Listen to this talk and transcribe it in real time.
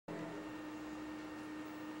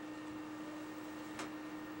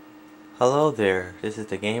Hello there, this is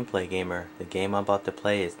the GamePlay Gamer. The game I'm about to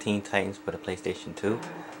play is Teen Titans for the PlayStation 2,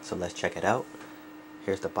 so let's check it out.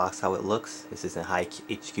 Here's the box how it looks. This is in high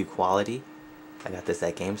HQ quality. I got this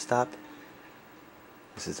at GameStop.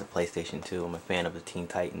 This is a PlayStation 2. I'm a fan of the Teen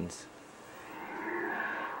Titans.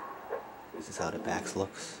 This is how the back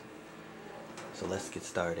looks. So let's get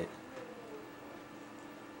started.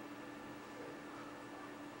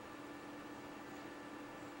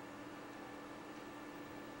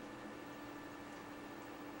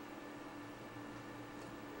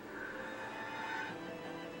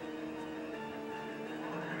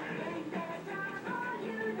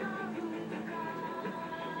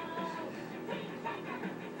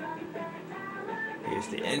 Here's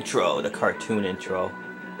the intro, the cartoon intro.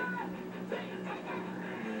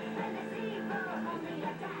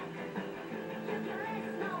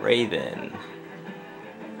 Raven,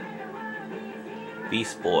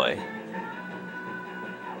 Beast Boy,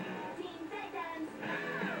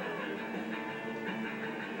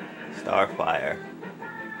 Starfire,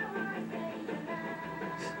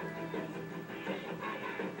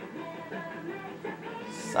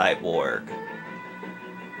 Cyborg,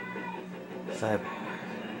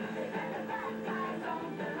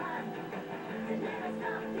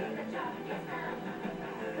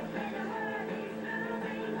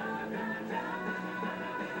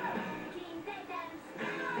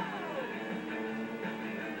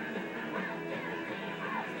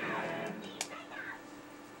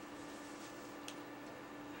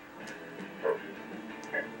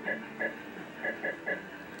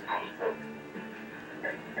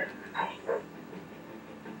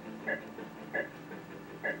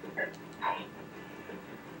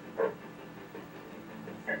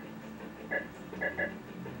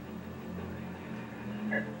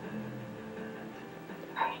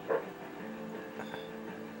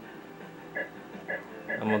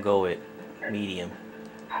 I'm gonna go with medium.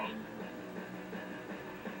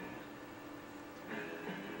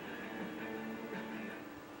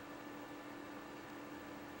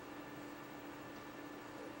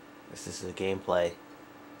 This is the gameplay.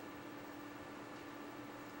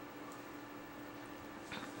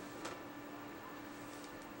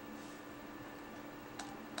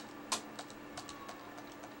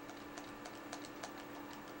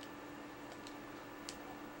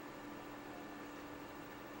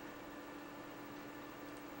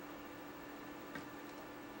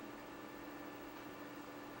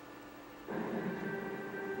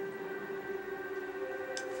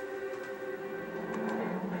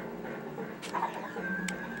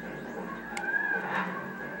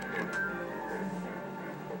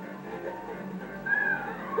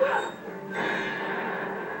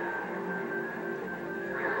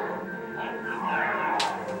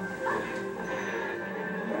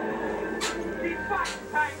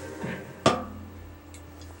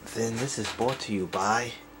 Then this is brought to you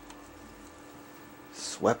by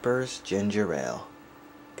Sweppers Ginger Ale.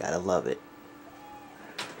 Gotta love it.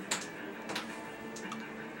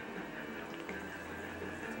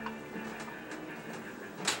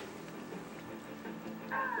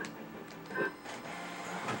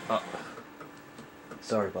 Oh,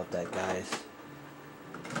 sorry about that, guys.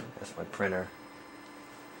 That's my printer.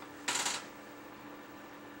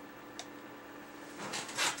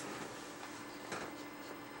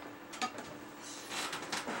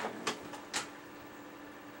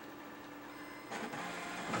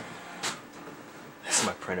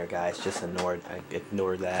 My printer, guys, just ignored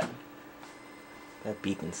that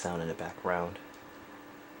beeping sound in the background.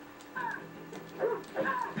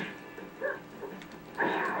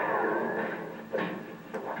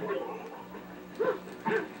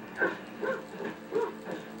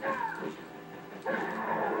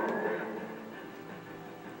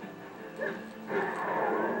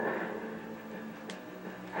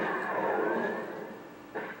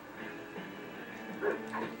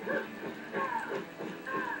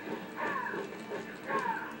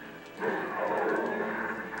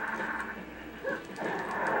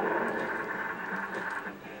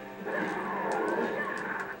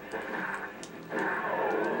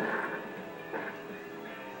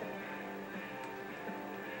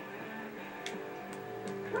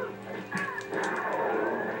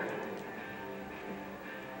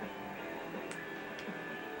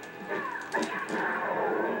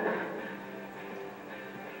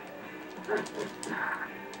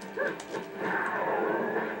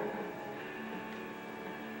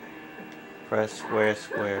 Press square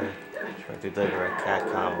try to deliver a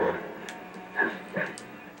cat combo.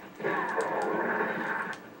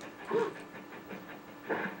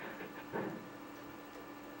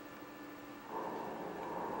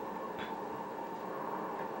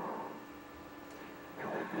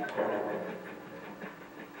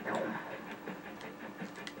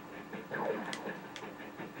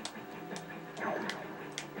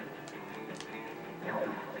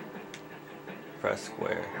 press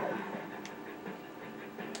square.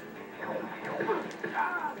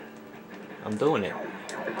 I'm doing it.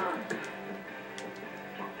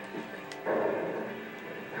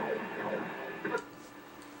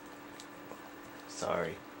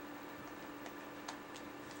 Sorry.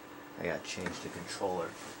 I gotta change the controller.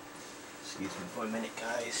 Excuse me for a minute,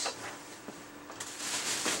 guys.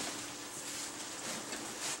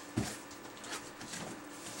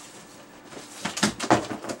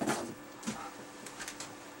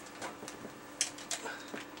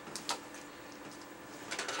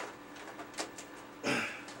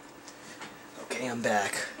 Okay, I'm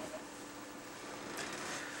back.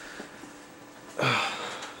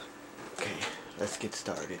 Okay, let's get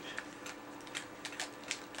started.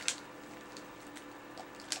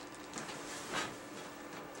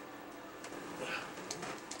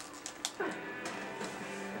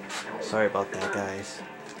 Sorry about that, guys.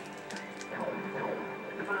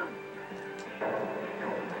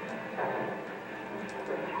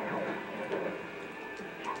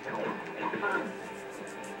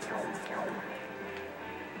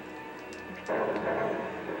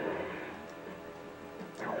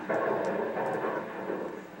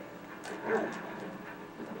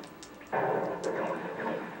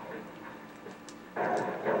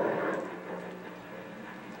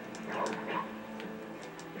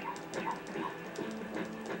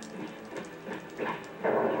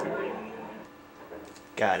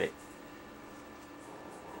 Got it.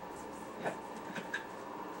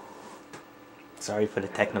 Sorry for the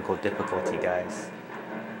technical difficulty, guys.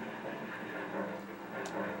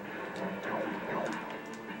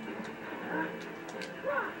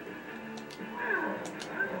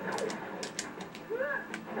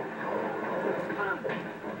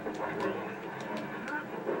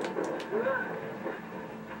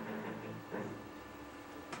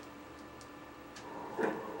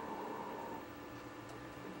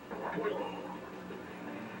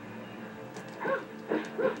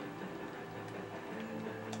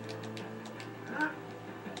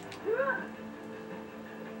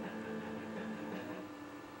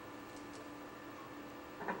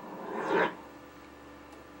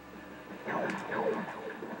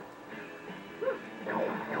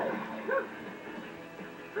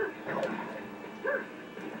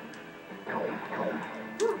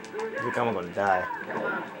 I think I'm gonna die.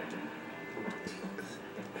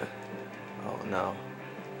 Oh no.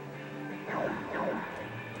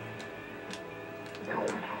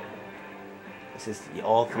 This is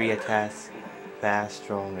all three attacks, fast,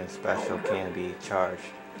 strong, and special, can be charged.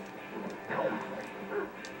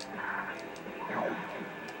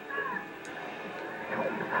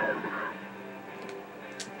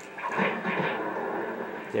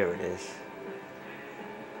 There it is.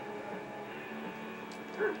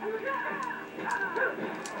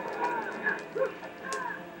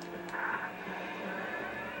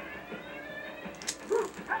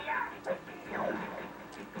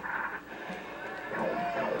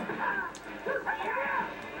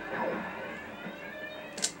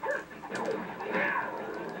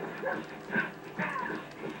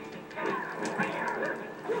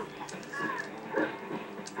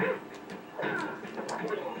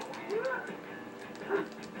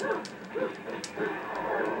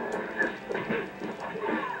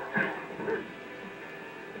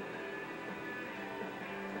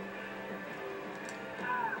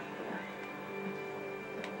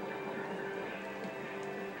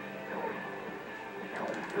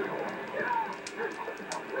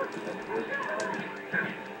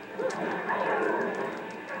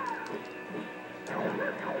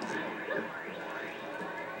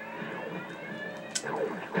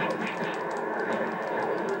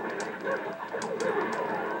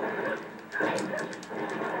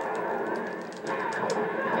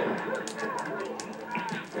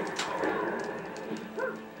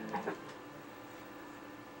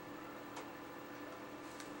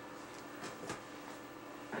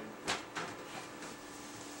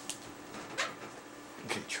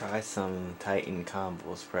 Try some Titan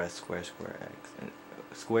combos. Press square, square, X, and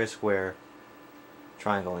square, square,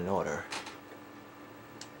 triangle in order.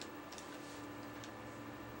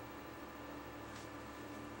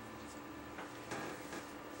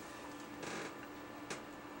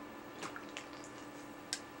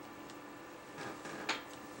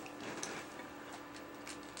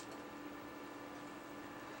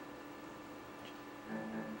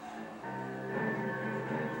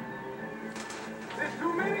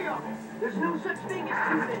 There's no such thing as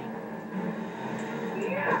too many.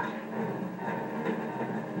 Yeah.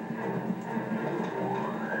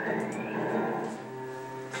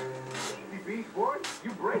 Easy beach, boy.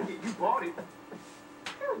 You break it. You bought it.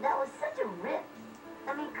 Dude, that was such a rip.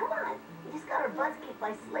 got our butts kicked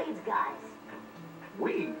by Slade's guys.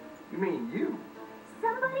 We? You mean you?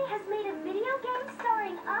 Somebody has made a video game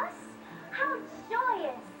starring us? How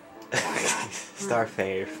joyous!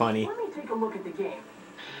 Starfire, funny. Let me take a look at the game.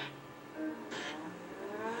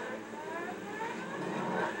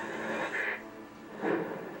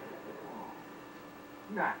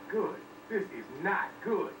 Not good. This is not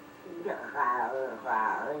good.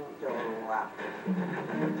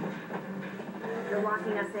 They're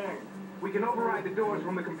locking us in. We can override the doors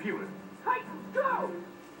from the computer. Titans, go!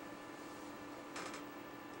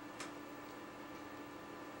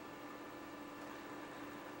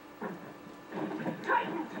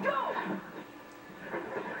 Titans, go!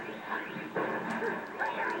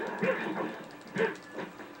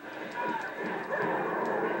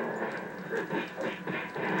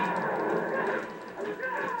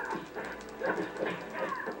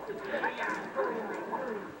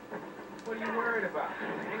 What are you worried about?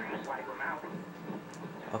 Wipe them out.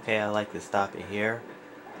 Okay, I like to stop it here.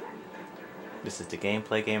 This is the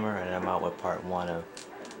Gameplay Gamer, and I'm out with part 1 of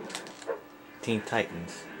Teen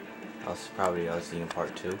Titans. I'll see you in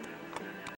part 2.